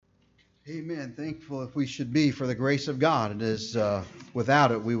Amen. Thankful if we should be for the grace of God. It is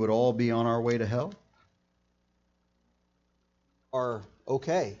without it, we would all be on our way to hell. Are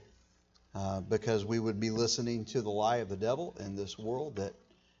okay because we would be listening to the lie of the devil in this world that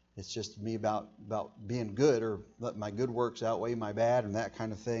it's just me about being good or let my good works outweigh my bad and that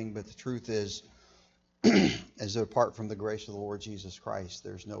kind of thing. But the truth is, as apart from the grace of the Lord Jesus Christ,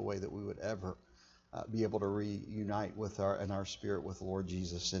 there's no way that we would ever be able to reunite with our spirit with the Lord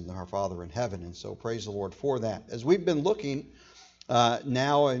Jesus and our Father in heaven. And so praise the Lord for that. As we've been looking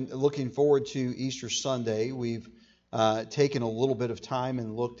now and looking forward to Easter Sunday, we've taken a little bit of time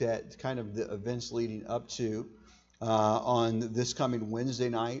and looked at kind of the events leading up to. On this coming Wednesday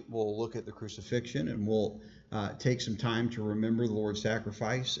night, we'll look at the crucifixion and we'll take some time to remember the Lord's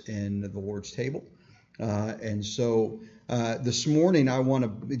sacrifice and the Lord's table. And so this morning, I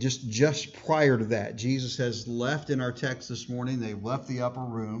want to just prior to that, Jesus has left in our text this morning. They've left the upper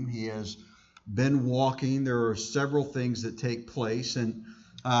room. He has been walking. There are several things that take place. And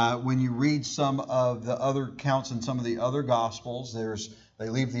when you read some of the other accounts in some of the other Gospels, they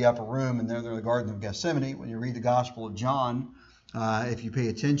leave the upper room and they're in the Garden of Gethsemane. When you read the Gospel of John, if you pay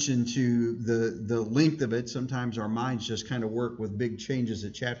attention to the length of it, sometimes our minds just kind of work with big changes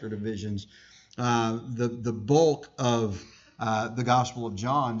at chapter divisions. The bulk of the Gospel of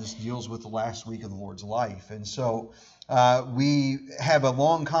John just deals with the last week of the Lord's life. And so we have a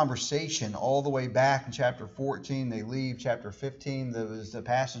long conversation all the way back in chapter 14. They leave chapter 15. There was the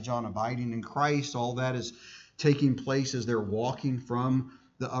passage on abiding in Christ. All that is taking place as they're walking from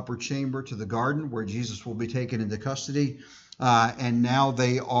the upper chamber to the garden where Jesus will be taken into custody. And now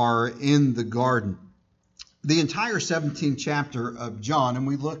they are in the garden. The entire 17th chapter of John, and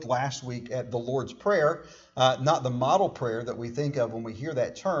we looked last week at the Lord's Prayer, not the model prayer that we think of when we hear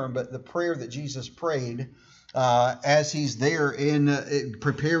that term, but the prayer that Jesus prayed as he's there in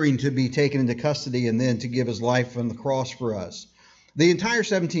preparing to be taken into custody and then to give his life on the cross for us. The entire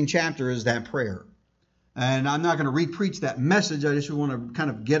 17th chapter is that prayer. And I'm not going to re-preach that message. I just want to kind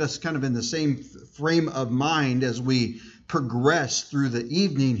of get us kind of in the same frame of mind as we progress through the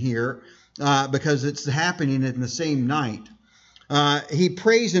evening here. Because it's happening in the same night. He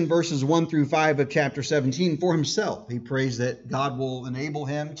prays in verses 1 through 5 of chapter 17 for himself. He prays that God will enable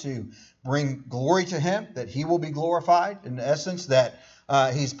him to bring glory to him, that he will be glorified. In essence, that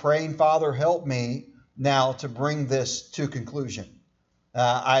he's praying, Father, help me now to bring this to conclusion.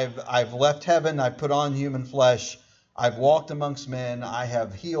 I've left heaven, I've put on human flesh, I've walked amongst men, I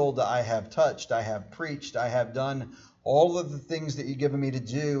have healed, I have touched, I have preached, I have done all of the things that you've given me to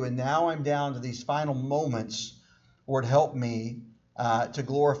do, and now I'm down to these final moments. Lord, help me to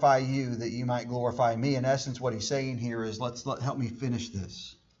glorify you, that you might glorify me. In essence, what he's saying here is, help me finish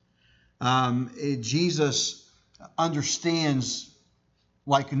this. Jesus understands,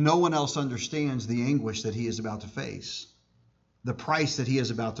 like no one else understands, the anguish that he is about to face, the price that he is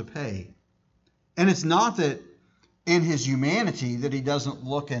about to pay. And it's not that in his humanity that he doesn't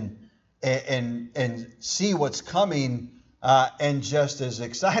look and see what's coming and just as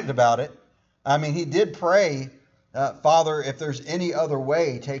excited about it. I mean, he did pray, Father, if there's any other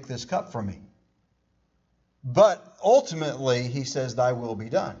way, take this cup from me. But ultimately, he says, thy will be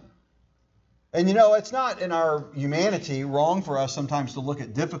done. And it's not in our humanity wrong for us sometimes to look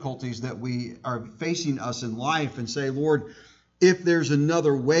at difficulties that we are facing us in life and say, Lord, if there's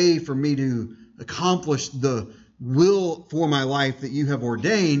another way for me to accomplish the will for my life that you have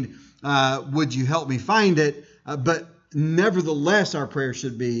ordained, would you help me find it? But nevertheless, our prayer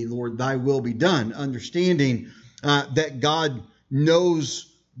should be, Lord, thy will be done, understanding that God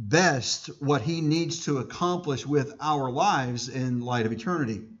knows best what he needs to accomplish with our lives in light of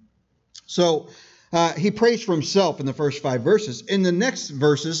eternity. So he prays for himself in the first 5 verses. In the next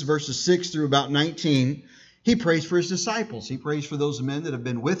verses 6 through about 19, he prays for his disciples. He prays for those men that have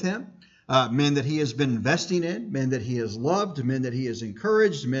been with him. Men that he has been investing in, men that he has loved, men that he has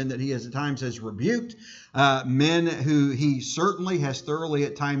encouraged, men that he has at times has rebuked, men who he certainly has thoroughly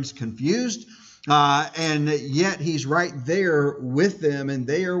at times confused, and yet he's right there with them, and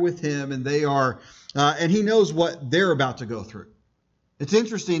they are with him, and they are, and he knows what they're about to go through. It's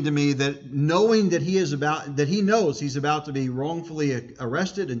interesting to me that knowing that he knows he's about to be wrongfully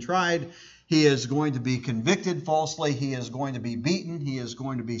arrested and tried. He is going to be convicted falsely. He is going to be beaten. He is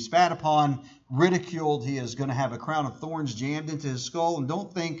going to be spat upon, ridiculed. He is going to have a crown of thorns jammed into his skull. And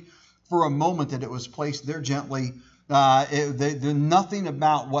don't think for a moment that it was placed there gently. Nothing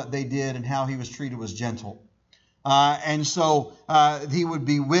about what they did and how he was treated was gentle. And so he would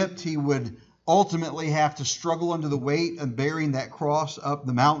be whipped. He would ultimately have to struggle under the weight of bearing that cross up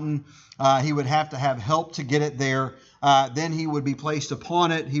the mountain. He would have to have help to get it there. then he would be placed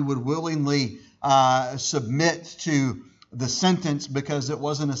upon it. He would willingly submit to the sentence, because it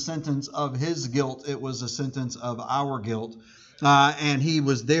wasn't a sentence of his guilt, it was a sentence of our guilt. And he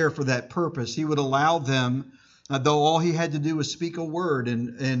was there for that purpose. He would allow them, though all he had to do was speak a word,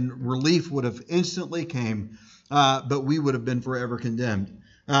 and relief would have instantly came, but we would have been forever condemned.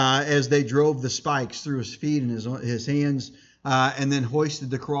 As they drove the spikes through his feet and his hands, and then hoisted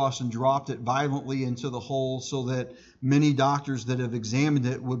the cross and dropped it violently into the hole, so that many doctors that have examined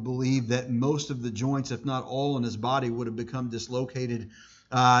it would believe that most of the joints, if not all in his body, would have become dislocated.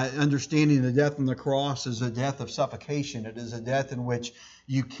 Understanding the death on the cross is a death of suffocation. It is a death in which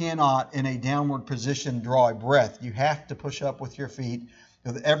you cannot, in a downward position, draw a breath. You have to push up with your feet,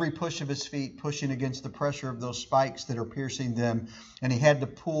 with every push of his feet pushing against the pressure of those spikes that are piercing them. And he had to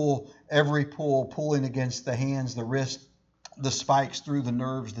pull every pull, pulling against the hands, the wrist, the spikes through the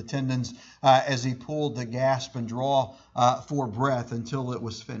nerves, the tendons, as he pulled to gasp and draw for breath until it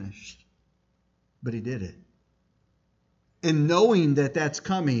was finished. But he did it. And knowing that that's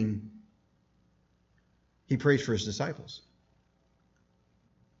coming, he prays for his disciples.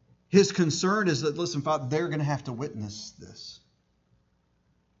 His concern is that, listen, Father, they're going to have to witness this.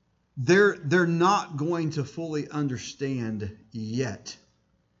 They're not going to fully understand yet,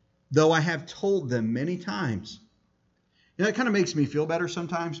 though I have told them many times. You know, it kind of makes me feel better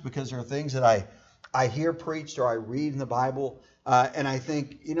sometimes, because there are things that I hear preached or I read in the Bible, and I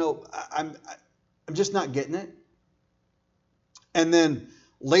think, you know, I'm just not getting it. And then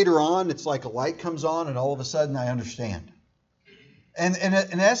later on, it's like a light comes on, and all of a sudden I understand. And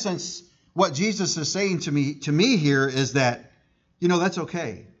in essence, what Jesus is saying to me here is that, you know, that's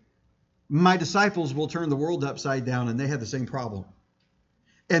okay. My disciples will turn the world upside down, and they have the same problem.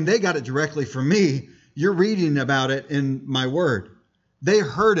 And they got it directly from me. You're reading about it in my word. They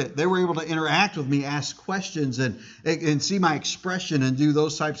heard it. They were able to interact with me, ask questions, and see my expression and do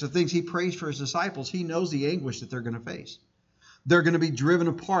those types of things. He prays for his disciples. He knows the anguish that they're going to face. They're going to be driven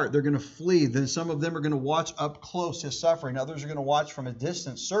apart. They're going to flee. Then some of them are going to watch up close his suffering. Others are going to watch from a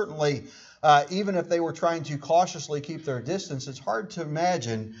distance. Certainly, even if they were trying to cautiously keep their distance, it's hard to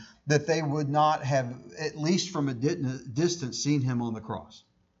imagine that they would not have, at least from a distance, seen him on the cross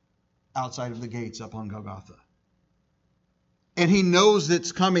outside of the gates up on Golgotha. And he knows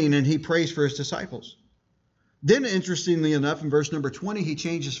it's coming, and he prays for his disciples. Then, interestingly enough, in verse number 20, he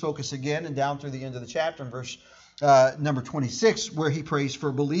changes focus again, and down through the end of the chapter in verse number 26, where he prays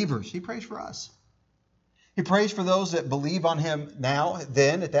for believers. He prays for us. He prays for those that believe on him now,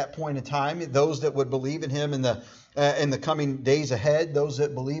 then, at that point in time, those that would believe in him in the coming days ahead, those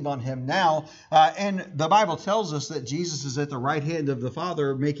that believe on him now. And the Bible tells us that Jesus is at the right hand of the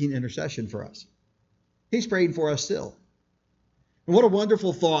Father making intercession for us. He's praying for us still. And what a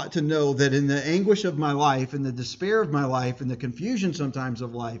wonderful thought to know that in the anguish of my life, in the despair of my life, in the confusion sometimes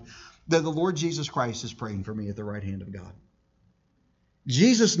of life, that the Lord Jesus Christ is praying for me at the right hand of God.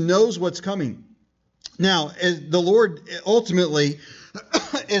 Jesus knows what's coming. Now, as the Lord ultimately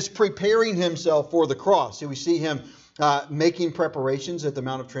is preparing himself for the cross. So we see him making preparations at the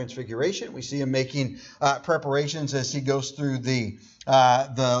Mount of Transfiguration. We see him making preparations as he goes through the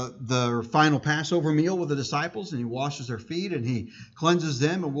final Passover meal with the disciples, and he washes their feet and he cleanses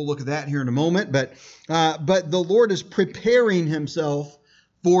them, and we'll look at that here in a moment. But the Lord is preparing himself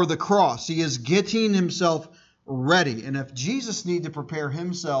for the cross. He is getting himself ready. And if Jesus needed to prepare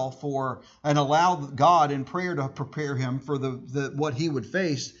himself for and allow God in prayer to prepare him for the what he would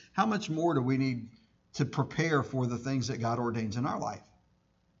face, how much more do we need to prepare for the things that God ordains in our life?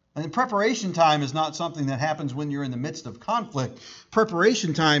 And preparation time is not something that happens when you're in the midst of conflict.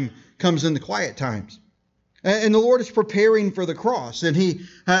 Preparation time comes in the quiet times. And the Lord is preparing for the cross. And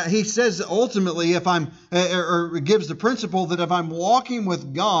he says ultimately, if I'm, or gives the principle that if I'm walking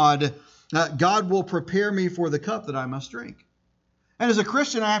with God, God will prepare me for the cup that I must drink. And as a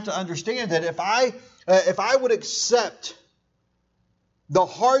Christian, I have to understand that if I would accept the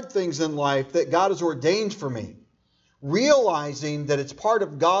hard things in life that God has ordained for me, realizing that it's part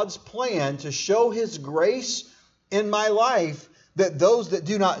of God's plan to show his grace in my life, that those that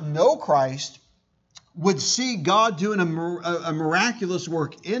do not know Christ would see God doing a miraculous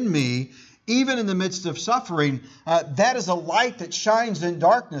work in me, even in the midst of suffering, that is a light that shines in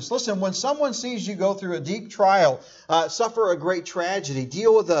darkness. Listen, when someone sees you go through a deep trial, suffer a great tragedy,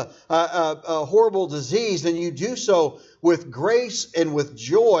 deal with a horrible disease, and you do so with grace and with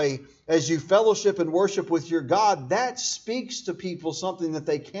joy as you fellowship and worship with your God, that speaks to people something that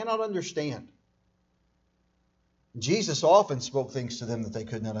they cannot understand. Jesus often spoke things to them that they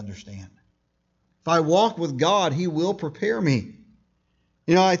could not understand. If I walk with God, he will prepare me.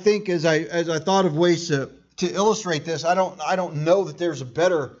 You know, I think as I thought of ways to to illustrate this, I don't know that there's a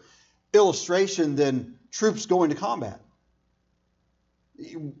better illustration than troops going to combat.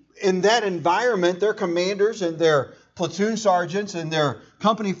 In that environment, their commanders and their platoon sergeants and their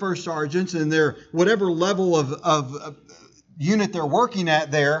company first sergeants and their whatever level of unit they're working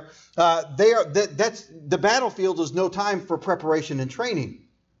at there, that's the battlefield is no time for preparation and training.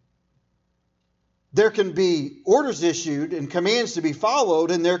 There can be orders issued and commands to be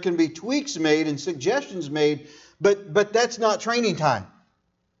followed, and there can be tweaks made and suggestions made, but that's not training time.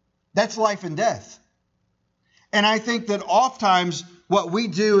 That's life and death. And I think that oftentimes what we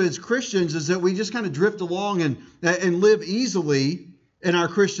do as Christians is that we just kind of drift along and live easily in our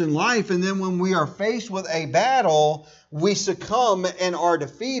Christian life. And then when we are faced with a battle, we succumb and are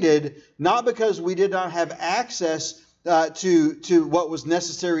defeated, not because we did not have access to what was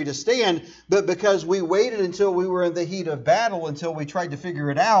necessary to stand, but because we waited until we were in the heat of battle, until we tried to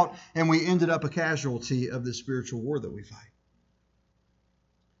figure it out, and we ended up a casualty of the spiritual war that we fight.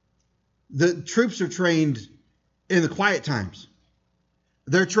 The troops are trained in the quiet times.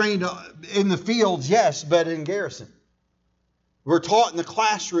 They're trained in the fields, yes, but in garrison. We're taught in the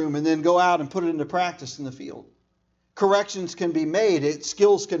classroom and then go out and put it into practice in the field. Corrections can be made,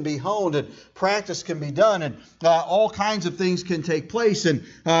 skills can be honed, and practice can be done, and all kinds of things can take place.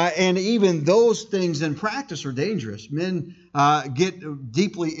 And even those things in practice are dangerous. Men get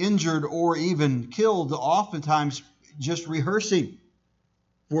deeply injured or even killed, oftentimes just rehearsing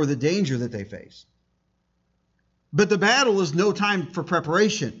for the danger that they face. But the battle is no time for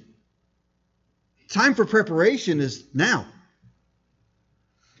preparation. Time for preparation is now.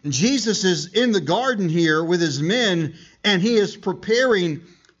 And Jesus is in the garden here with his men, and he is preparing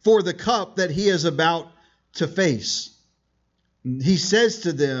for the cup that he is about to face. He says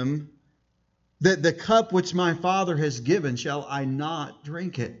to them that the cup which my Father has given, shall I not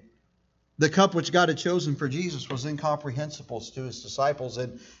drink it? The cup which God had chosen for Jesus was incomprehensible to his disciples,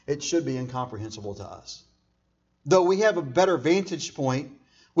 and it should be incomprehensible to us. Though we have a better vantage point,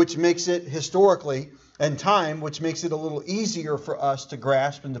 which makes it historically, and time, which makes it a little easier for us to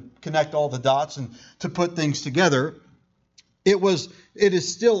grasp and to connect all the dots and to put things together, it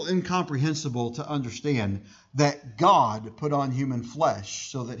is still incomprehensible to understand that God put on human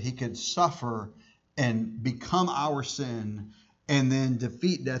flesh so that he could suffer and become our sin and then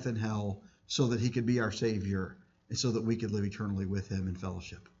defeat death and hell so that he could be our Savior and so that we could live eternally with him in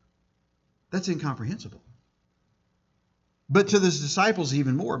fellowship. That's incomprehensible. But to the disciples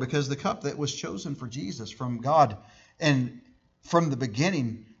even more, because the cup that was chosen for Jesus from God and from the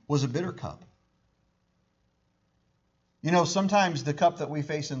beginning was a bitter cup. You know, sometimes the cup that we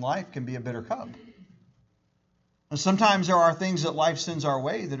face in life can be a bitter cup. And sometimes there are things that life sends our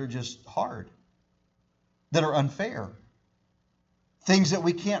way that are just hard, that are unfair, things that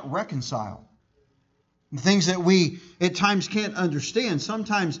we can't reconcile, things that we at times can't understand.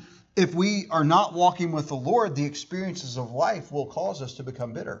 Sometimes if we are not walking with the Lord, the experiences of life will cause us to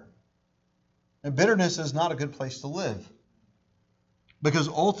become bitter. And bitterness is not a good place to live, because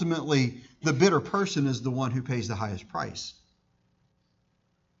ultimately the bitter person is the one who pays the highest price.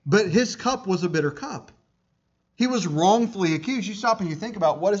 But his cup was a bitter cup. He was wrongfully accused. You stop and you think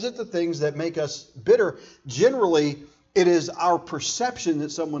about what is it the things that make us bitter? Generally, it is our perception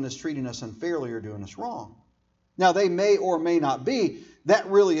that someone is treating us unfairly or doing us wrong. Now, they may or may not be. That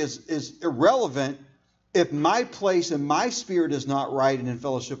really is irrelevant if my place and my spirit is not right and in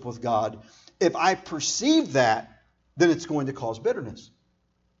fellowship with God. If I perceive that, then it's going to cause bitterness.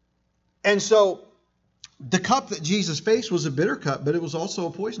 And so the cup that Jesus faced was a bitter cup, but it was also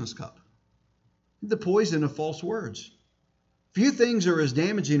a poisonous cup. The poison of false words. Few things are as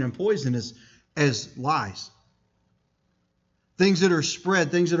damaging and poison as lies. Things that are spread,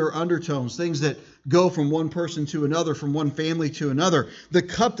 things that are undertones, things that go from one person to another, from one family to another. The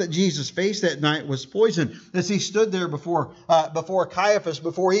cup that Jesus faced that night was poison. As he stood there before Caiaphas,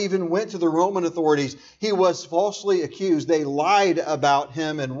 before he even went to the Roman authorities, he was falsely accused. They lied about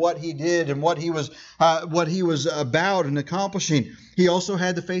him and what he did and what he was about and accomplishing. He also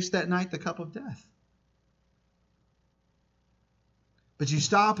had to face that night the cup of death. But you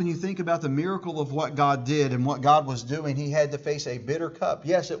stop and you think about the miracle of what God did and what God was doing. He had to face a bitter cup.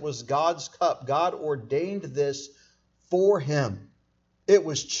 Yes, it was God's cup. God ordained this for him. It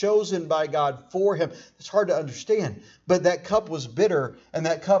was chosen by God for him. It's hard to understand. But that cup was bitter, and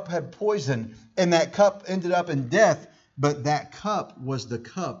that cup had poison, and that cup ended up in death. But that cup was the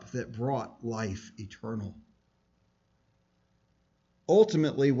cup that brought life eternal.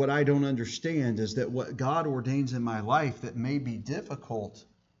 Ultimately, what I don't understand is that what God ordains in my life that may be difficult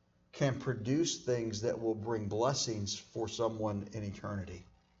can produce things that will bring blessings for someone in eternity.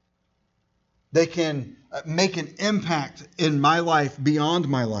 They can make an impact in my life beyond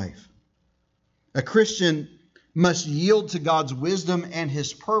my life. A Christian must yield to God's wisdom and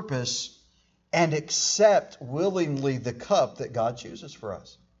His purpose and accept willingly the cup that God chooses for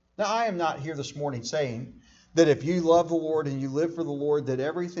us. Now, I am not here this morning saying that if you love the Lord and you live for the Lord, that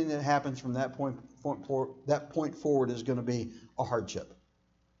everything that happens from that point forward is going to be a hardship.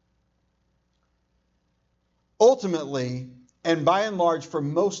 Ultimately, and by and large for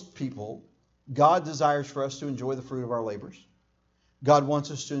most people, God desires for us to enjoy the fruit of our labors. God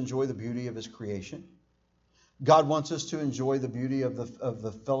wants us to enjoy the beauty of His creation. God wants us to enjoy the beauty of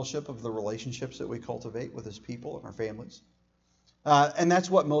the fellowship, of the relationships that we cultivate with His people and our families. And that's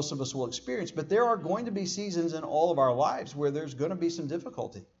what most of us will experience. But there are going to be seasons in all of our lives where there's going to be some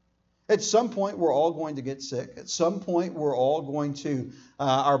difficulty. At some point, we're all going to get sick. At some point, we're all going to,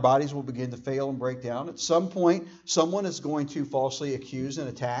 our bodies will begin to fail and break down. At some point, someone is going to falsely accuse and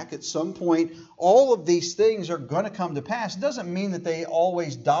attack. At some point, all of these things are going to come to pass. It doesn't mean that they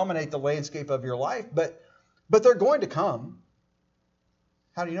always dominate the landscape of your life, but they're going to come.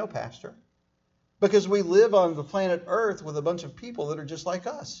 How do you know, Pastor? Because we live on the planet Earth with a bunch of people that are just like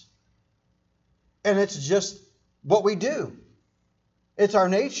us. And it's just what we do. It's our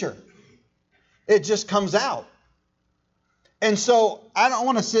nature. It just comes out. And so I don't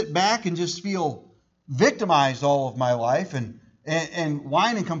want to sit back and just feel victimized all of my life and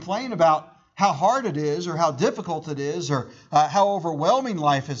whine and complain about how hard it is or how difficult it is or how overwhelming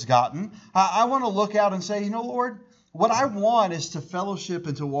life has gotten. I want to look out and say, Lord, what I want is to fellowship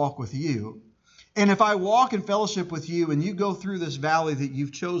and to walk with you. And if I walk in fellowship with you and you go through this valley that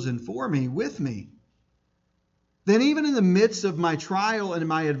you've chosen for me, with me, then even in the midst of my trial and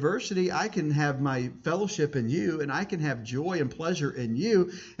my adversity, I can have my fellowship in you and I can have joy and pleasure in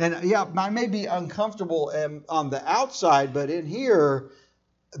you. And yeah, I may be uncomfortable on the outside, but in here,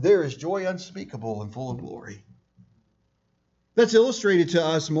 there is joy unspeakable and full of glory. That's illustrated to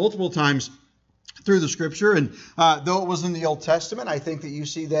us multiple times through the Scripture. And though it was in the Old Testament, I think that you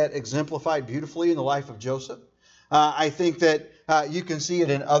see that exemplified beautifully in the life of Joseph. I think that you can see it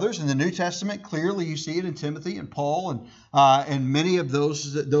in others. In the New Testament, clearly you see it in Timothy and Paul and many of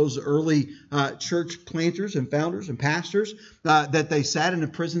those early church planters and founders and pastors that they sat in a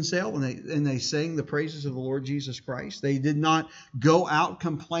prison cell and they sang the praises of the Lord Jesus Christ. They did not go out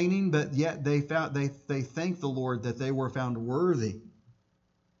complaining, but yet they thanked the Lord that they were found worthy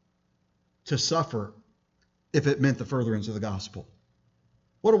to suffer if it meant the furtherance of the gospel.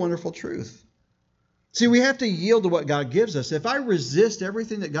 What a wonderful truth. See, we have to yield to what God gives us. If I resist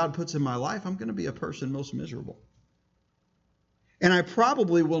everything that God puts in my life, I'm going to be a person most miserable. And I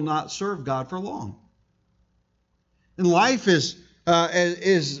probably will not serve God for long. And life is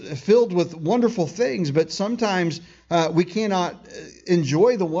filled with wonderful things, but sometimes we cannot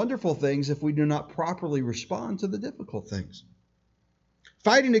enjoy the wonderful things if we do not properly respond to the difficult things.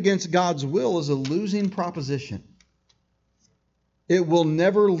 Fighting against God's will is a losing proposition. It will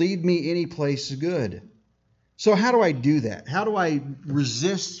never lead me any place good. So how do I do that? How do I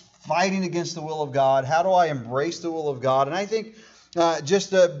resist fighting against the will of God? How do I embrace the will of God? And I think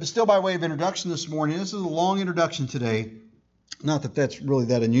still by way of introduction this morning, this is a long introduction today. Not that that's really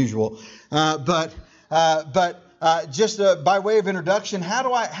that unusual, but by way of introduction, how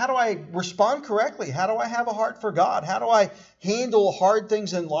do I respond correctly? How do I have a heart for God? How do I handle hard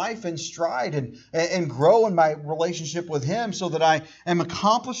things in life in stride and grow in my relationship with Him so that I am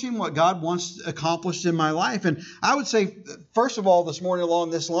accomplishing what God wants accomplished in my life? And I would say, first of all, this morning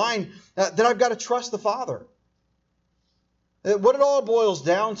along this line, that I've got to trust the Father. What it all boils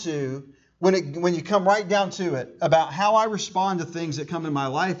down to, when you come right down to it, about how I respond to things that come in my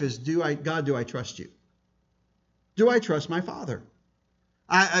life is, God, do I trust you? Do I trust my Father?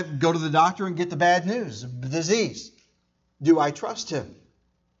 I go to the doctor and get the bad news, disease. Do I trust Him?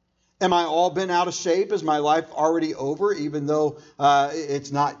 Am I all bent out of shape? Is my life already over, even though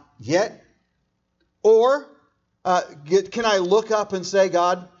it's not yet? Or can I look up and say,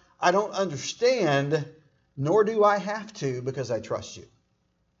 God, I don't understand, nor do I have to, because I trust you.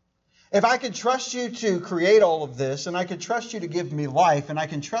 If I can trust you to create all of this, and I can trust you to give me life, and I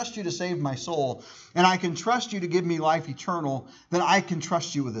can trust you to save my soul, and I can trust you to give me life eternal, then I can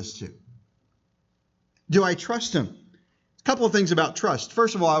trust you with this too. Do I trust Him? A couple of things about trust.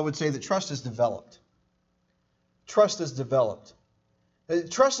 First of all, I would say that trust is developed. Trust is developed.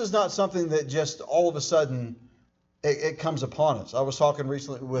 Trust is not something that just all of a sudden it comes upon us. I was talking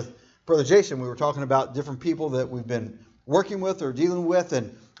recently with Brother Jason. We were talking about different people that we've been working with or dealing with,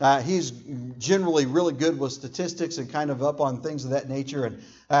 and he's generally really good with statistics and kind of up on things of that nature.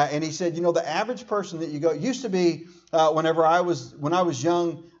 And he said, the average person that you go, it used to be when I was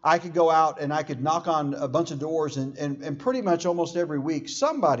young, I could go out and I could knock on a bunch of doors, and pretty much almost every week,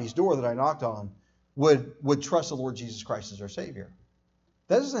 somebody's door that I knocked on would trust the Lord Jesus Christ as their Savior.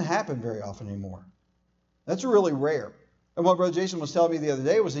 That doesn't happen very often anymore. That's really rare. And what Brother Jason was telling me the other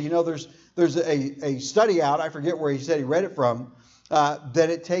day was that, there's a study out, I forget where he said he read it from, that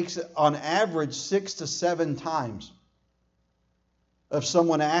it takes on average 6 to 7 times of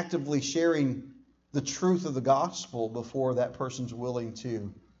someone actively sharing the truth of the gospel before that person's willing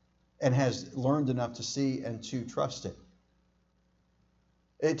to and has learned enough to see and to trust it.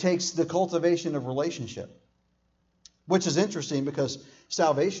 It takes the cultivation of relationship, which is interesting because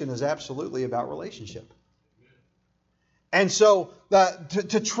salvation is absolutely about relationship. And so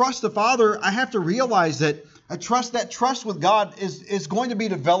to trust the Father, I have to realize that trust with God is going to be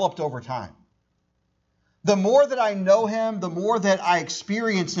developed over time. The more that I know Him, the more that I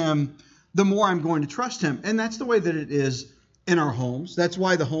experience Him, the more I'm going to trust Him. And that's the way that it is in our homes. That's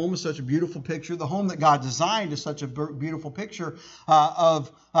why the home is such a beautiful picture. The home that God designed is such a beautiful picture of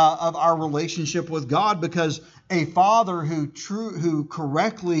our relationship with God, because a father who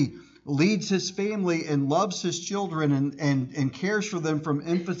correctly leads his family and loves his children and cares for them from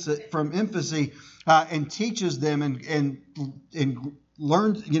infancy and teaches them and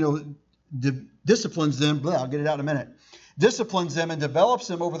learns, disciplines them. I'll get it out in a minute. Disciplines them and develops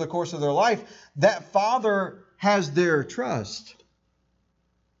them over the course of their life. That father has their trust.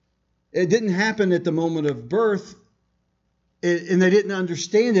 It didn't happen at the moment of birth, and they didn't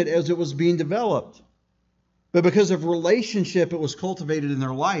understand it as it was being developed. But because of relationship, it was cultivated in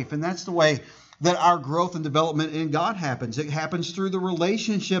their life. And that's the way that our growth and development in God happens. It happens through the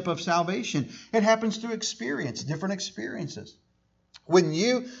relationship of salvation. It happens through experience, different experiences. When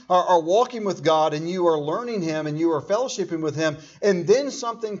you are walking with God and you are learning Him and you are fellowshipping with Him, and then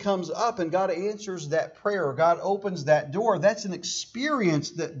something comes up and God answers that prayer, God opens that door, that's an experience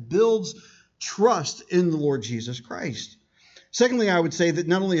that builds trust in the Lord Jesus Christ. Secondly, I would say that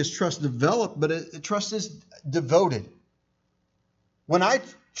not only is trust developed, but trust is devoted. When I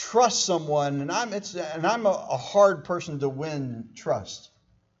trust someone, and I'm a hard person to win trust.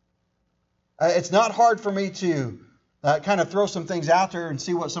 It's not hard for me to kind of throw some things out there and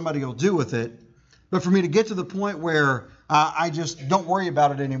see what somebody will do with it, but for me to get to the point where I just don't worry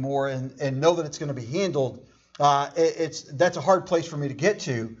about it anymore and know that it's going to be handled, that's a hard place for me to get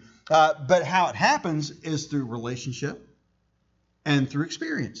to. But how it happens is through relationship and through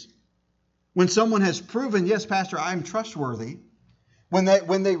experience. When someone has proven, yes, Pastor, I'm trustworthy, when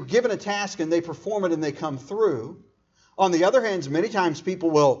they're given a task and they perform it and they come through. On the other hand, many times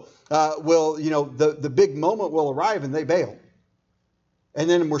people will the big moment will arrive and they bail. And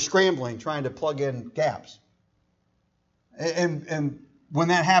then we're scrambling, trying to plug in gaps. And when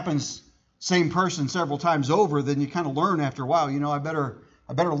that happens, same person several times over, then you kind of learn after a while, I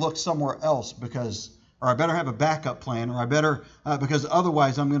better look somewhere else or I better have a backup plan, or I better, because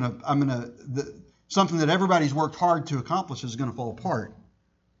otherwise something that everybody's worked hard to accomplish is going to fall apart.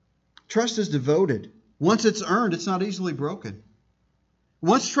 Trust is devoted. Once it's earned, it's not easily broken.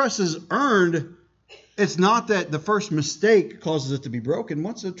 Once trust is earned, it's not that the first mistake causes it to be broken.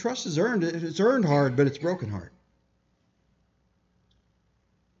 Once the trust is earned, it's earned hard, but it's broken hard.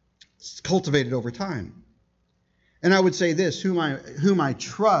 It's cultivated over time. And I would say this, whom I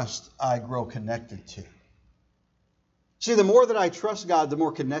trust, I grow connected to. See, the more that I trust God, the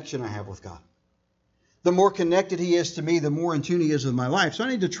more connection I have with God. The more connected He is to me, the more in tune He is with my life. So I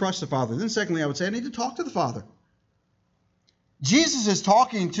need to trust the Father. Then secondly, I would say I need to talk to the Father. Jesus is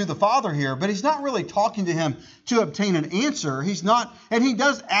talking to the Father here, but He's not really talking to Him to obtain an answer. He's not, and He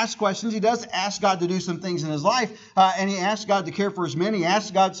does ask questions. He does ask God to do some things in His life, and He asks God to care for His men. He asks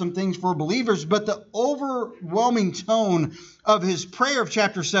God some things for believers, but the overwhelming tone of His prayer of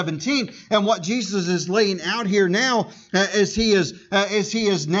chapter 17 and what Jesus is laying out here now as He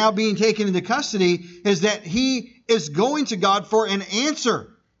is now being taken into custody is that He is going to God for an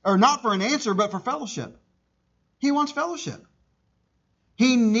answer, or not for an answer, but for fellowship. He wants fellowship.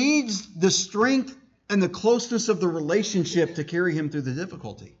 He needs the strength and the closeness of the relationship to carry him through the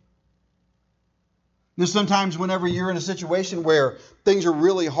difficulty. Now, sometimes whenever you're in a situation where things are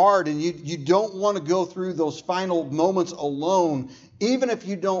really hard and you don't want to go through those final moments alone, even if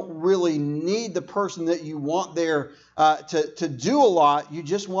you don't really need the person that you want there to do a lot, you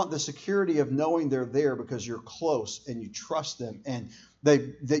just want the security of knowing they're there because you're close and you trust them and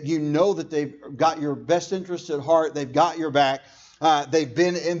that you know that they've got your best interest at heart, they've got your back. They've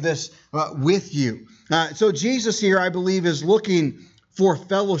been in this with you. So Jesus here, I believe, is looking for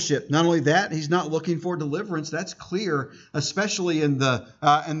fellowship. Not only that, he's not looking for deliverance. That's clear, especially in the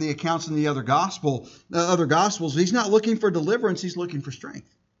accounts in the other gospels. He's not looking for deliverance. He's looking for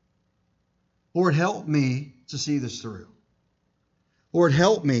strength. Lord, help me to see this through. Lord,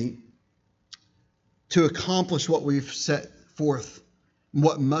 help me to accomplish what we've set forth,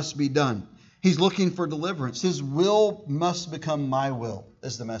 what must be done. He's looking for deliverance. His will must become my will,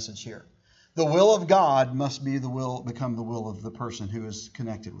 is the message here. The will of God must become the will of the person who is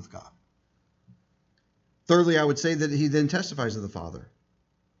connected with God. Thirdly, I would say that he then testifies of the Father.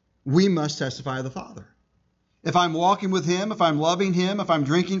 We must testify of the Father. If I'm walking with him, if I'm loving him, if I'm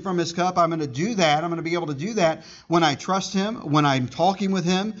drinking from his cup, I'm going to do that. I'm going to be able to do that when I trust him, when I'm talking with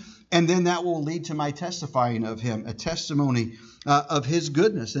him, and then that will lead to my testifying of him, a testimony of his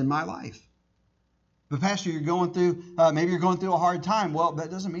goodness in my life. But Pastor, maybe you're going through a hard time. Well, that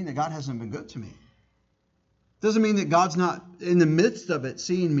doesn't mean that God hasn't been good to me. Doesn't mean that God's not in the midst of it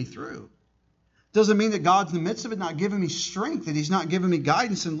seeing me through. Doesn't mean that God's in the midst of it not giving me strength, that he's not giving me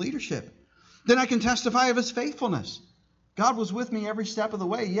guidance and leadership. Then I can testify of his faithfulness. God was with me every step of the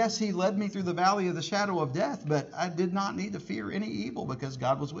way. Yes, he led me through the valley of the shadow of death, but I did not need to fear any evil because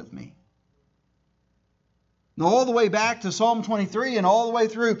God was with me. And all the way back to Psalm 23 and all the way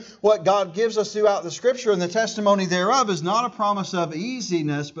through what God gives us throughout the Scripture and the testimony thereof is not a promise of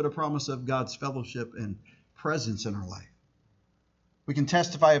easiness, but a promise of God's fellowship and presence in our life. We can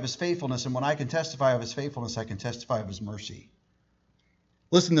testify of his faithfulness, and when I can testify of his faithfulness, I can testify of his mercy.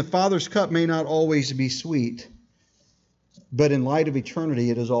 Listen, the Father's cup may not always be sweet, but in light of eternity,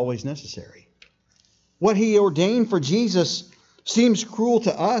 it is always necessary. What he ordained for Jesus seems cruel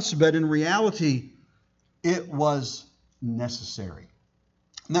to us, but in reality, it was necessary.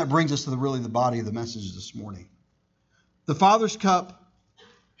 And that brings us to the body of the message this morning. The Father's cup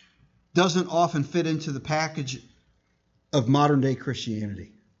doesn't often fit into the package of modern day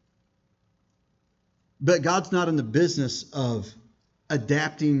Christianity. But God's not in the business of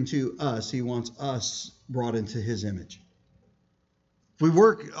adapting to us. He wants us brought into his image. We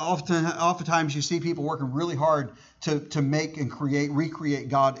work, oftentimes you see people working really hard to make and recreate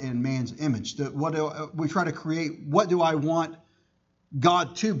God in man's image. We try to create, what do I want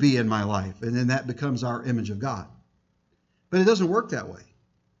God to be in my life? And then that becomes our image of God. But it doesn't work that way.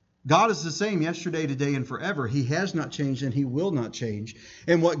 God is the same yesterday, today, and forever. He has not changed and he will not change.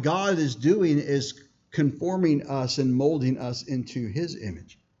 And what God is doing is conforming us and molding us into his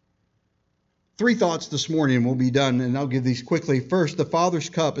image. 3 thoughts this morning and we'll be done, and I'll give these quickly. First, the Father's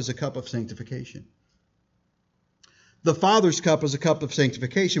cup is a cup of sanctification. The Father's cup is a cup of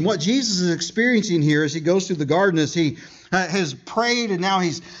sanctification. What Jesus is experiencing here as he goes through the garden is he has prayed and now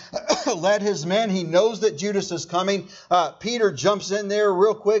he's led his men. He knows that Judas is coming. Peter jumps in there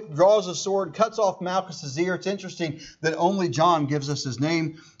real quick, draws a sword, cuts off Malchus's ear. It's interesting that only John gives us his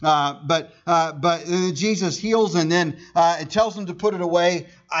name. But Jesus heals and then it tells him to put it away.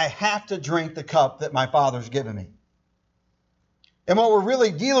 I have to drink the cup that my Father's given me. And what we're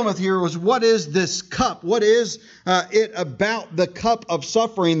really dealing with here was, what is this cup? What is it about the cup of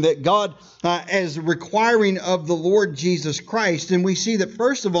suffering that God is requiring of the Lord Jesus Christ? And we see that,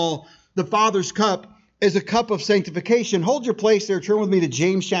 first of all, the Father's cup is a cup of sanctification. Hold your place there. Turn with me to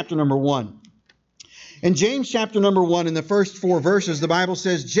James chapter number 1. In James chapter number 1, in the first 4 verses, the Bible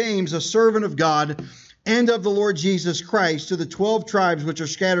says, James, a servant of God and of the Lord Jesus Christ, to the 12 tribes which are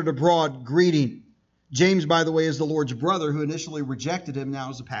scattered abroad, greeting. James, by the way, is the Lord's brother who initially rejected him, now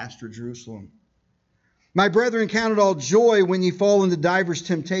is a pastor of Jerusalem. My brethren, count it all joy when ye fall into divers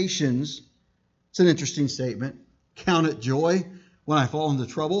temptations. It's an interesting statement. Count it joy when I fall into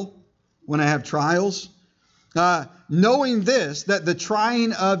trouble, when I have trials. Knowing this, that the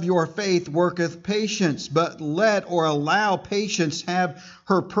trying of your faith worketh patience, but let or allow patience have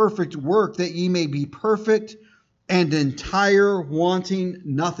her perfect work, that ye may be perfect and entire, wanting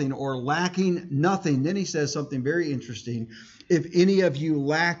nothing or lacking nothing. Then he says something very interesting. If any of you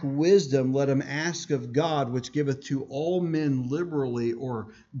lack wisdom, let him ask of God, which giveth to all men liberally or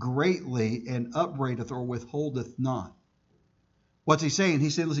greatly, and upbraideth or withholdeth not. What's he saying?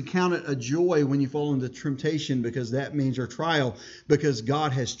 He said, listen, count it a joy when you fall into temptation, because that means your trial, because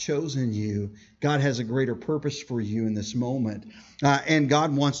God has chosen you. God has a greater purpose for you in this moment. And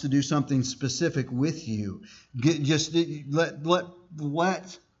God wants to do something specific with you. Just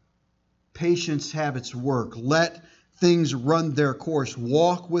let patience have its work. Let things run their course.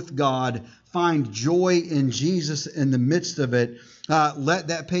 Walk with God. Find joy in Jesus in the midst of it. let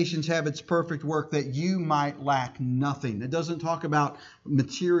that patience have its perfect work, that you might lack nothing. It doesn't talk about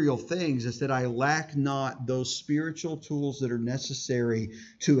material things. It's that I lack not those spiritual tools that are necessary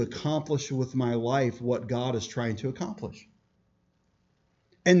to accomplish with my life what God is trying to accomplish.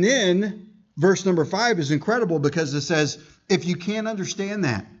 And then verse number 5 is incredible because it says, if you can't understand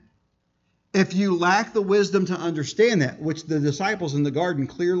that, if you lack the wisdom to understand that, which the disciples in the garden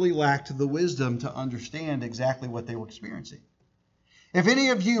clearly lacked the wisdom to understand exactly what they were experiencing. If any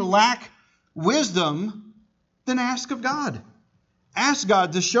of you lack wisdom, then ask of God. Ask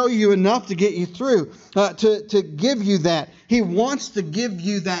God to show you enough to get you through, to give you that. He wants to give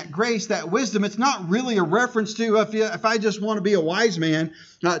you that grace, that wisdom. It's not really a reference to if I just want to be a wise man,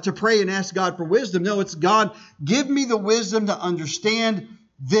 to pray and ask God for wisdom. No, it's God, give me the wisdom to understand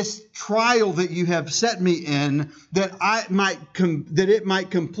this trial that you have set me in, that it might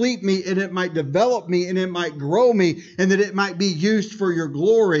complete me, and it might develop me, and it might grow me, and that it might be used for your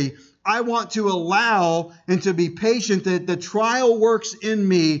glory. I want to allow and to be patient that the trial works in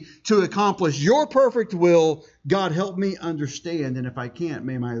me to accomplish your perfect will. God, help me understand. And if I can't,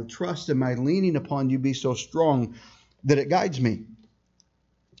 may my trust and my leaning upon you be so strong that it guides me.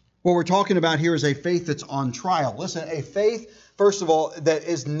 What we're talking about here is a faith that's on trial. Listen, a faith, first of all, that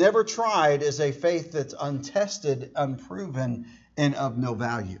is never tried is a faith that's untested, unproven, and of no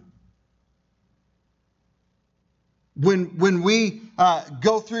value. When we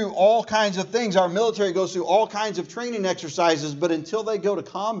go through all kinds of things, our military goes through all kinds of training exercises, but until they go to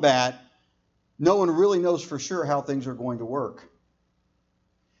combat, no one really knows for sure how things are going to work.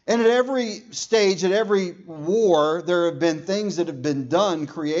 And at every stage, at every war, there have been things that have been done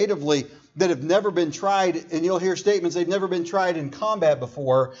creatively that have never been tried, and you'll hear statements, they've never been tried in combat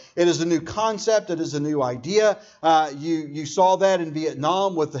before. It is a new concept. It is a new idea. You saw that in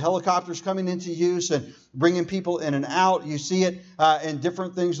Vietnam with the helicopters coming into use and bringing people in and out. You see it in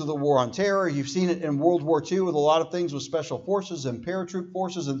different things with the war on terror. You've seen it in World War II with a lot of things with special forces and paratroop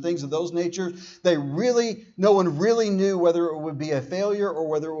forces and things of those natures. No one really knew whether it would be a failure or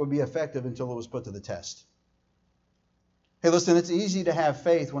whether it would be effective until it was put to the test. Hey, listen, it's easy to have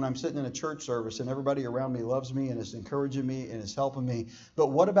faith when I'm sitting in a church service and everybody around me loves me and is encouraging me and is helping me.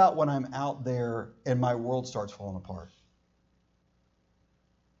 But what about when I'm out there and my world starts falling apart?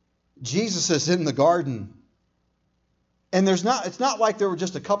 Jesus is in the garden. And it's not like there were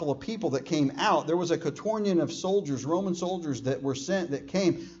just a couple of people that came out. There was a quaternion of soldiers, Roman soldiers that were sent that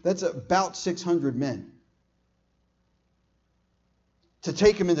came. That's about 600 men to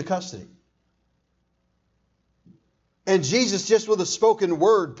take him into custody. And Jesus, just with a spoken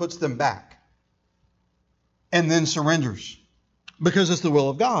word, puts them back and then surrenders because it's the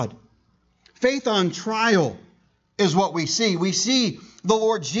will of God. Faith on trial is what we see. We see the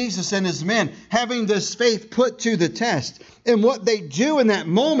Lord Jesus and his men having this faith put to the test. And what they do in that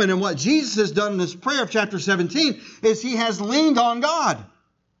moment and what Jesus has done in this prayer of chapter 17 is he has leaned on God.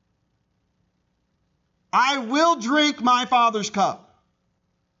 I will drink my Father's cup.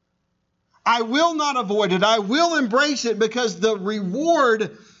 I will not avoid it. I will embrace it because the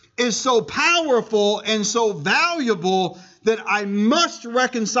reward is so powerful and so valuable that I must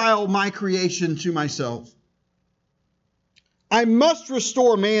reconcile my creation to myself. I must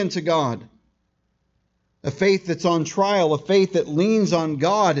restore man to God. A faith that's on trial, a faith that leans on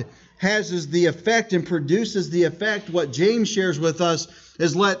God, has as the effect and produces the effect what James shares with us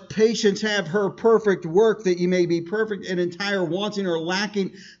is let patience have her perfect work, that you may be perfect and entire, wanting or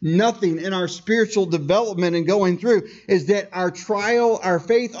lacking nothing in our spiritual development and going through, is that our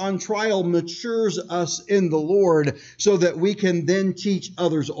faith on trial matures us in the Lord so that we can then teach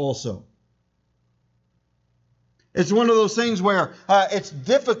others also. It's one of those things where it's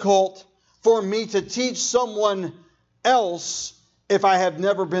difficult for me to teach someone else if I have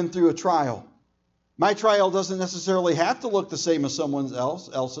never been through a trial. My trial doesn't necessarily have to look the same as someone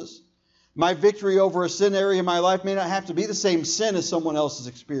else's. My victory over a sin area in my life may not have to be the same sin as someone else has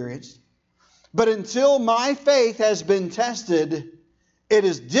experienced. But until my faith has been tested, it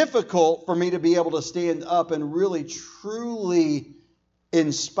is difficult for me to be able to stand up and really, truly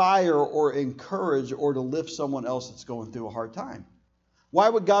inspire or encourage or to lift someone else that's going through a hard time. Why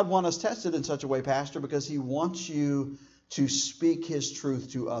would God want us tested in such a way, Pastor? Because he wants you to speak his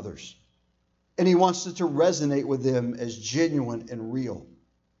truth to others. And he wants it to resonate with them as genuine and real.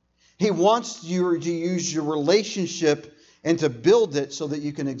 He wants you to use your relationship and to build it so that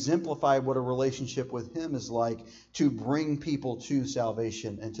you can exemplify what a relationship with him is like to bring people to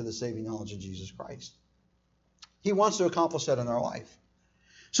salvation and to the saving knowledge of Jesus Christ. He wants to accomplish that in our life.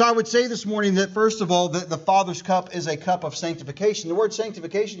 So I would say this morning that, first of all, that the Father's cup is a cup of sanctification. The word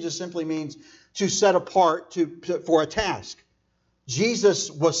sanctification just simply means to set apart for a task. Jesus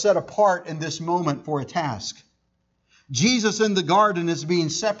was set apart in this moment for a task. Jesus in the garden is being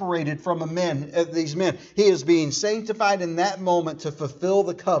separated from these men. He is being sanctified in that moment to fulfill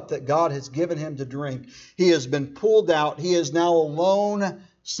the cup that God has given him to drink. He has been pulled out. He is now alone,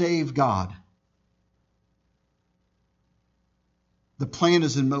 save God. The plan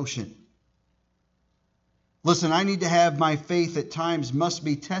is in motion. Listen, I need to have my faith at times must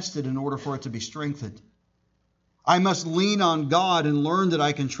be tested in order for it to be strengthened. I must lean on God and learn that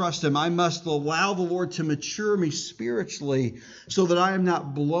I can trust Him. I must allow the Lord to mature me spiritually so that I am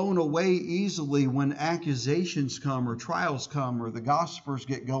not blown away easily when accusations come or trials come or the gossipers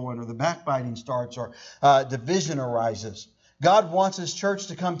get going or the backbiting starts or division arises. God wants His church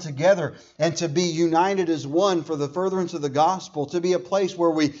to come together and to be united as one for the furtherance of the gospel, to be a place where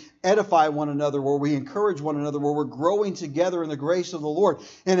we edify one another, where we encourage one another, where we're growing together in the grace of the Lord.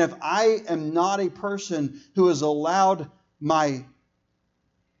 And if I am not a person who has allowed my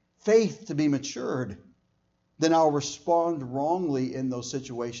faith to be matured, then I'll respond wrongly in those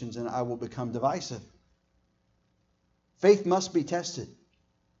situations and I will become divisive. Faith must be tested.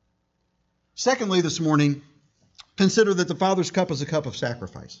 Secondly, this morning, consider that the Father's cup is a cup of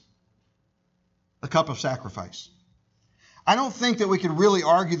sacrifice. A cup of sacrifice. I don't think that we could really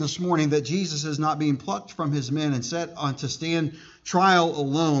argue this morning that Jesus is not being plucked from His men and set on to stand trial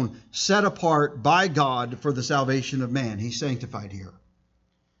alone, set apart by God for the salvation of man. He's sanctified here.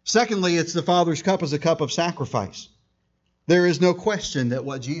 Secondly, it's the Father's cup is a cup of sacrifice. There is no question that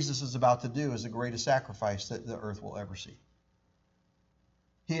what Jesus is about to do is the greatest sacrifice that the earth will ever see.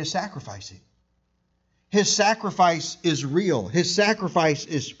 He is sacrificing. His sacrifice is real. His sacrifice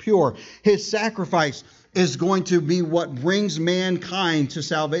is pure. His sacrifice is going to be what brings mankind to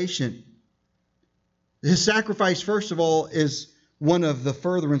salvation. His sacrifice, first of all, is one of the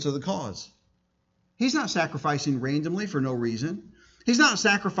furtherance of the cause. He's not sacrificing randomly for no reason. He's not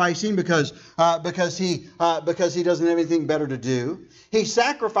sacrificing because he doesn't have anything better to do. He's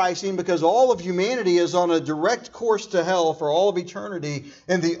sacrificing because all of humanity is on a direct course to hell for all of eternity,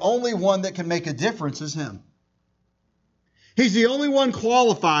 and the only one that can make a difference is Him. He's the only one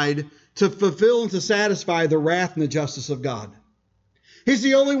qualified to fulfill and to satisfy the wrath and the justice of God. He's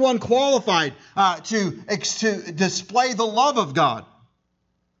the only one qualified to display the love of God.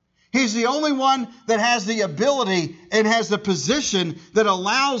 He's the only one that has the ability and has the position that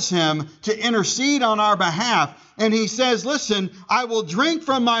allows Him to intercede on our behalf. And He says, listen, I will drink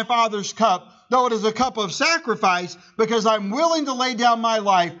from my Father's cup, though it is a cup of sacrifice, because I'm willing to lay down my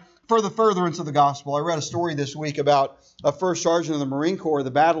life for the furtherance of the gospel. I read a story this week about a first sergeant of the Marine Corps, the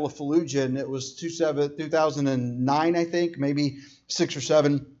Battle of Fallujah, and it was 2009, I think, maybe 6 or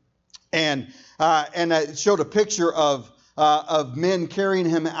 7. And it showed a picture of men carrying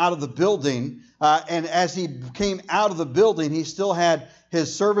him out of the building. And as he came out of the building, he still had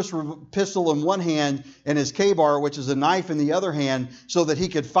his service pistol in one hand and his K-bar, which is a knife, in the other hand, so that he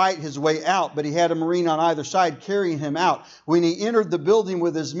could fight his way out. But he had a Marine on either side carrying him out. When he entered the building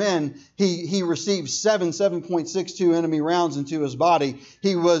with his men, he received 7.62 enemy rounds into his body.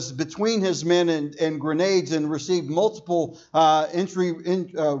 He was between his men and grenades and received multiple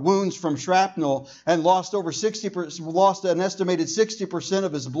wounds from shrapnel and lost an estimated 60%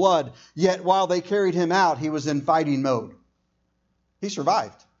 of his blood. Yet while they carried him out, he was in fighting mode. He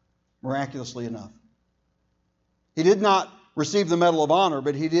survived, miraculously enough. He did not receive the Medal of Honor,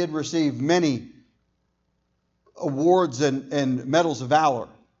 but he did receive many awards and medals of valor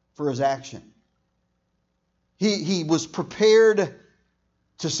for his action. He was prepared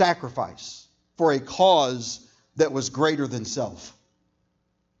to sacrifice for a cause that was greater than self.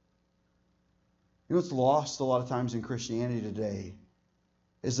 You know what's lost a lot of times in Christianity today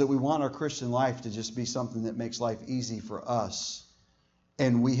is that we want our Christian life to just be something that makes life easy for us.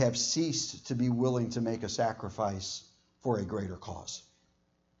 And we have ceased to be willing to make a sacrifice for a greater cause.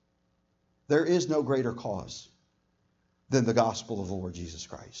 There is no greater cause than the gospel of the Lord Jesus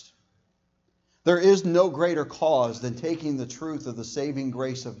Christ. There is no greater cause than taking the truth of the saving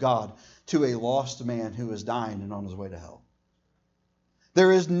grace of God to a lost man who is dying and on his way to hell.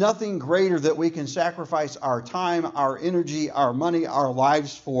 There is nothing greater that we can sacrifice our time, our energy, our money, our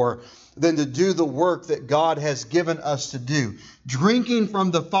lives for than to do the work that God has given us to do. Drinking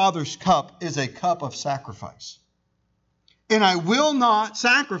from the Father's cup is a cup of sacrifice. And I will not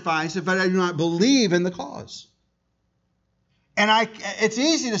sacrifice if I do not believe in the cause. And it's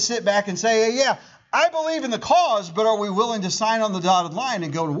easy to sit back and say, yeah, I believe in the cause, but are we willing to sign on the dotted line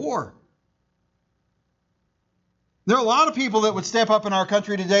and go to war? There are a lot of people that would step up in our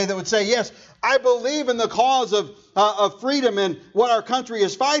country today that would say, yes, I believe in the cause of freedom and what our country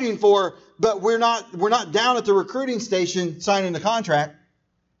is fighting for, but we're not down at the recruiting station signing the contract.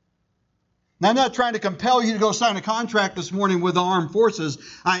 Now, I'm not trying to compel you to go sign a contract this morning with the armed forces.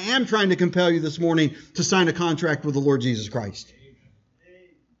 I am trying to compel you this morning to sign a contract with the Lord Jesus Christ.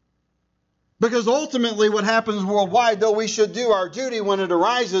 Because ultimately what happens worldwide, though we should do our duty when it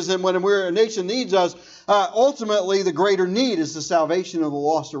arises and when a nation needs us, ultimately the greater need is the salvation of the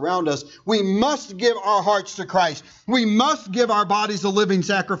lost around us. We must give our hearts to Christ. We must give our bodies a living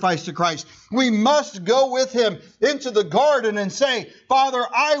sacrifice to Christ. We must go with Him into the garden and say, Father,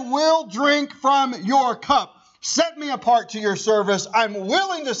 I will drink from your cup. Set me apart to your service. I'm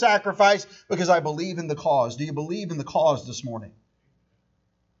willing to sacrifice because I believe in the cause. Do you believe in the cause this morning?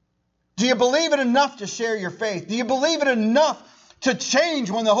 Do you believe it enough to share your faith? Do you believe it enough to change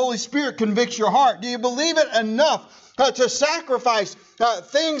when the Holy Spirit convicts your heart? Do you believe it enough to sacrifice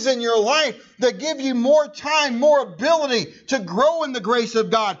things in your life that give you more time, more ability to grow in the grace of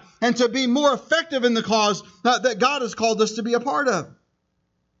God and to be more effective in the cause that God has called us to be a part of?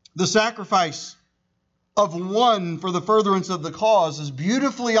 The sacrifice of one for the furtherance of the cause is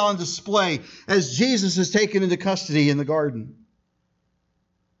beautifully on display as Jesus is taken into custody in the garden.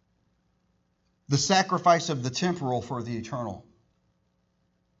 The sacrifice of the temporal for the eternal.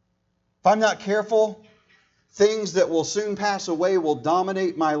 If I'm not careful, things that will soon pass away will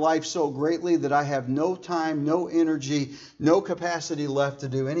dominate my life so greatly that I have no time, no energy, no capacity left to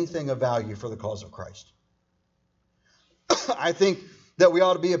do anything of value for the cause of Christ. I think that we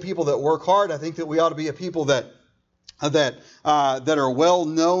ought to be a people that work hard. I think that we ought to be a people that are well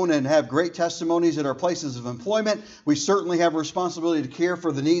known and have great testimonies at our places of employment. We certainly have a responsibility to care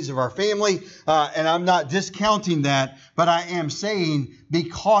for the needs of our family, and I'm not discounting that, but I am saying be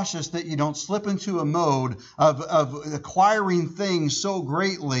cautious that you don't slip into a mode of acquiring things so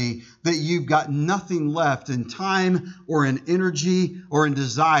greatly that you've got nothing left in time or in energy or in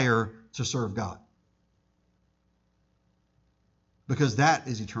desire to serve God. Because that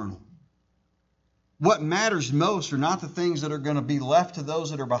is eternal. What matters most are not the things that are going to be left to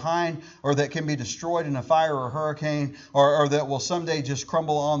those that are behind or that can be destroyed in a fire or a hurricane or that will someday just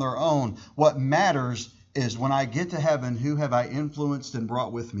crumble on their own. What matters is when I get to heaven, who have I influenced and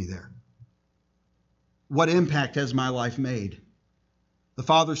brought with me there? What impact has my life made? The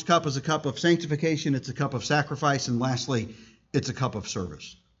Father's cup is a cup of sanctification. It's a cup of sacrifice. And lastly, it's a cup of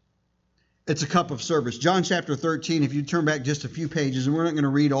service. It's a cup of service. John chapter 13, if you turn back just a few pages, and we're not going to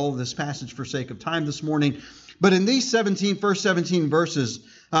read all of this passage for sake of time this morning, but in these first 17 verses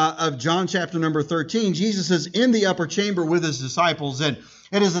of John chapter number 13, Jesus is in the upper chamber with his disciples, and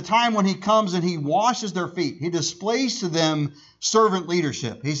it is a time when he comes and he washes their feet. He displays to them servant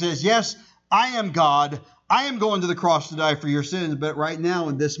leadership. He says, yes, I am God. I am going to the cross to die for your sins, but right now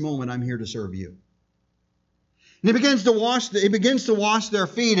in this moment, I'm here to serve you. And he begins to wash their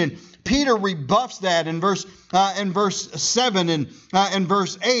feet, and Peter rebuffs that in verse 7 and in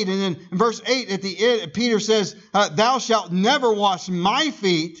verse 8. And then in verse 8 at the end, Peter says, thou shalt never wash my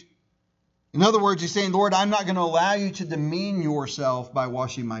feet. In other words, he's saying, Lord, I'm not going to allow you to demean yourself by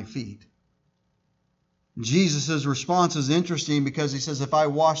washing my feet. Jesus' response is interesting because he says, if I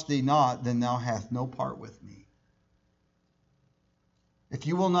wash thee not, then thou hast no part with me. If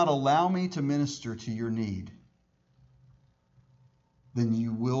you will not allow me to minister to your need, then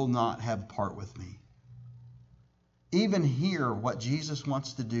you will not have part with me. Even here, what Jesus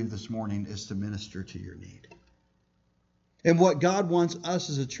wants to do this morning is to minister to your need. And what God wants us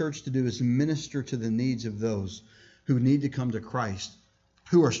as a church to do is minister to the needs of those who need to come to Christ,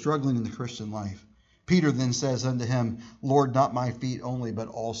 who are struggling in the Christian life. Peter then says unto him, Lord, not my feet only, but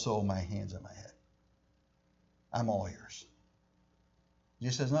also my hands and my head. I'm all yours.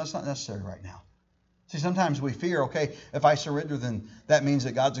 Jesus says, no, it's not necessary right now. See, sometimes we fear, okay, if I surrender, then that means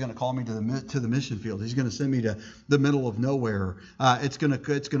that God's going to call me to the mission field. He's going to send me to the middle of nowhere. It's going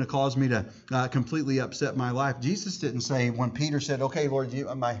to cause me to completely upset my life. Jesus didn't say when Peter said, okay, Lord,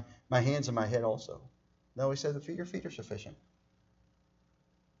 my hands and my head also. No, he said your feet are sufficient.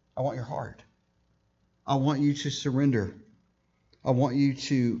 I want your heart. I want you to surrender. I want you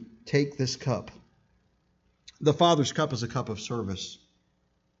to take this cup. The Father's cup is a cup of service.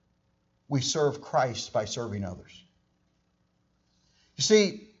 We serve Christ by serving others. You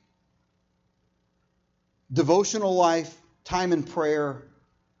see, devotional life, time in prayer,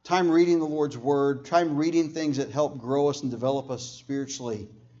 time reading the Lord's Word, time reading things that help grow us and develop us spiritually,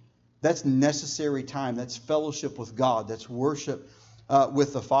 that's necessary time. That's fellowship with God. That's worship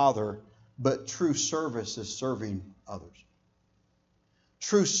with the Father. But true service is serving others.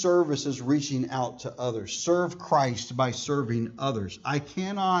 True service is reaching out to others. Serve Christ by serving others. I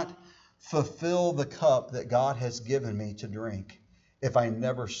cannot fulfill the cup that God has given me to drink if I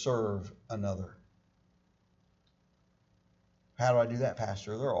never serve another? How do I do that,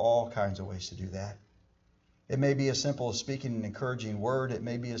 Pastor? There are all kinds of ways to do that. It may be as simple as speaking an encouraging word. It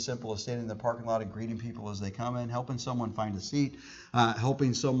may be as simple as standing in the parking lot and greeting people as they come in, helping someone find a seat,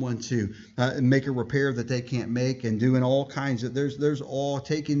 helping someone to make a repair that they can't make, and doing all kinds of, there's all,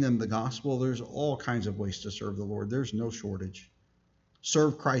 taking them the gospel. There's all kinds of ways to serve the Lord. There's no shortage.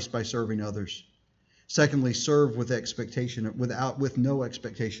 Serve Christ by serving others. Secondly, serve with no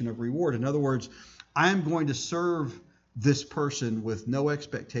expectation of reward. In other words, I'm going to serve this person with no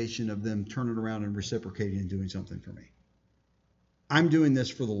expectation of them turning around and reciprocating and doing something for me. I'm doing this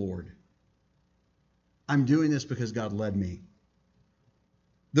for the Lord. I'm doing this because God led me.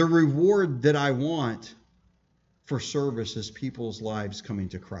 The reward that I want for service is people's lives coming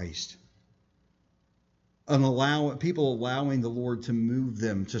to Christ. People allowing the Lord to move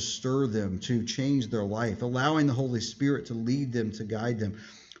them, to stir them, to change their life, allowing the Holy Spirit to lead them, to guide them.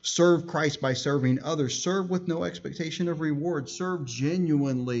 Serve Christ by serving others. Serve with no expectation of reward. Serve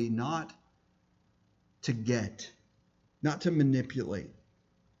genuinely, not to get, not to manipulate,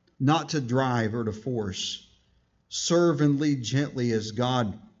 not to drive or to force. Serve and lead gently as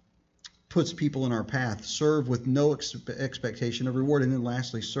God puts people in our path. Serve with no expectation of reward. And then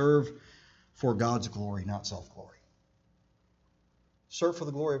lastly, serve for God's glory, not self-glory. Serve for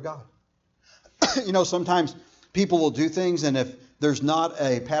the glory of God. Sometimes people will do things, and if there's not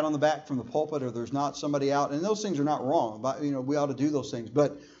a pat on the back from the pulpit, or there's not somebody out, and those things are not wrong, but we ought to do those things.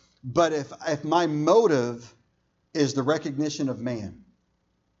 But if my motive is the recognition of man,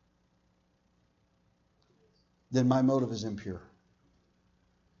 then my motive is impure.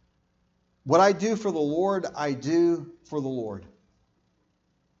 What I do for the Lord, I do for the Lord.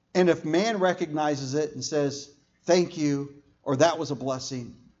 And if man recognizes it and says, thank you, or that was a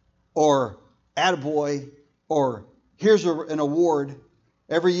blessing, or attaboy, or here's an award.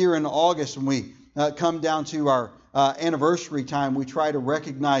 Every year in August when we come down to our anniversary time, we try to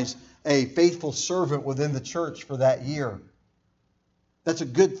recognize a faithful servant within the church for that year. That's a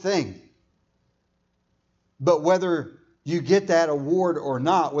good thing. But whether you get that award or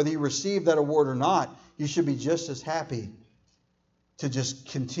not, whether you receive that award or not, you should be just as happy to just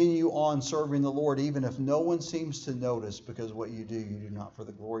continue on serving the Lord, even if no one seems to notice, because what you do not for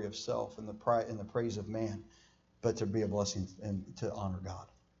the glory of self and the pride and the praise of man, but to be a blessing and to honor God.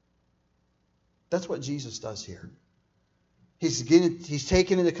 That's what Jesus does here. He's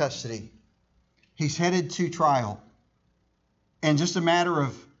taken into custody. He's headed to trial. In just a matter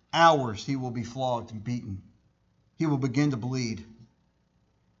of hours, he will be flogged and beaten. He will begin to bleed.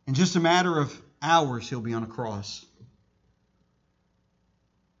 In just a matter of hours, he'll be on a cross.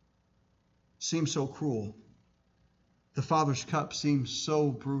 Seems so cruel. The Father's cup seems so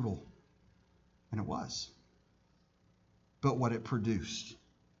brutal. And it was. But what it produced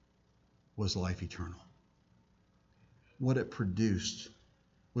was life eternal. What it produced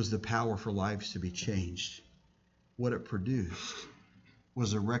was the power for lives to be changed. What it produced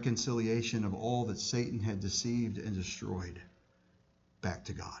was a reconciliation of all that Satan had deceived and destroyed back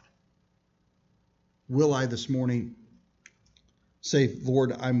to God. Will I this morning say,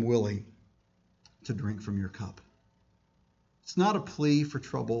 Lord, I'm willing to drink from your cup? It's not a plea for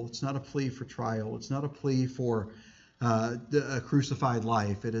trouble. It's not a plea for trial. It's not a plea for a crucified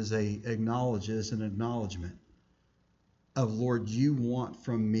life. It is an acknowledgement of, Lord, you want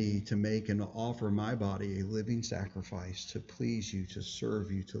from me to make and offer my body a living sacrifice to please you, to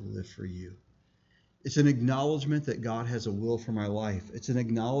serve you, to live for you. It's an acknowledgement that God has a will for my life. It's an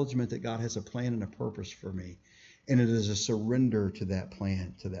acknowledgement that God has a plan and a purpose for me. And it is a surrender to that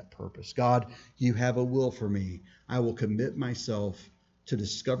plan, to that purpose. God, you have a will for me. I will commit myself to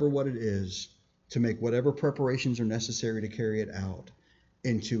discover what it is, to make whatever preparations are necessary to carry it out,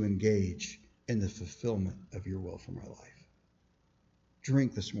 and to engage in the fulfillment of your will for my life.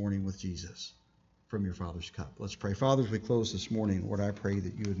 Drink this morning with Jesus from your Father's cup. Let's pray. Father, as we close this morning, Lord, I pray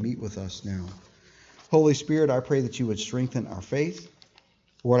that you would meet with us now. Holy Spirit, I pray that you would strengthen our faith.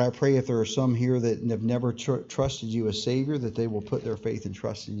 Lord, I pray if there are some here that have never trusted you as Savior, that they will put their faith and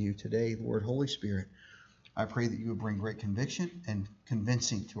trust in you today. Lord, Holy Spirit, I pray that you would bring great conviction and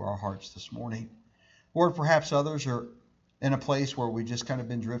convincing to our hearts this morning. Lord, perhaps others are in a place where we've just kind of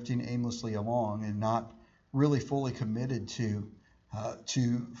been drifting aimlessly along and not really fully committed to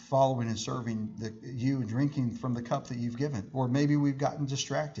following and serving you, drinking from the cup that you've given. Or maybe we've gotten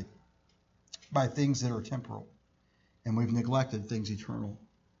distracted by things that are temporal and we've neglected things eternal.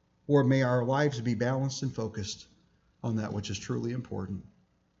 Lord, may our lives be balanced and focused on that which is truly important.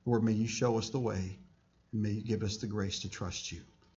 Lord, may you show us the way, and may you give us the grace to trust you.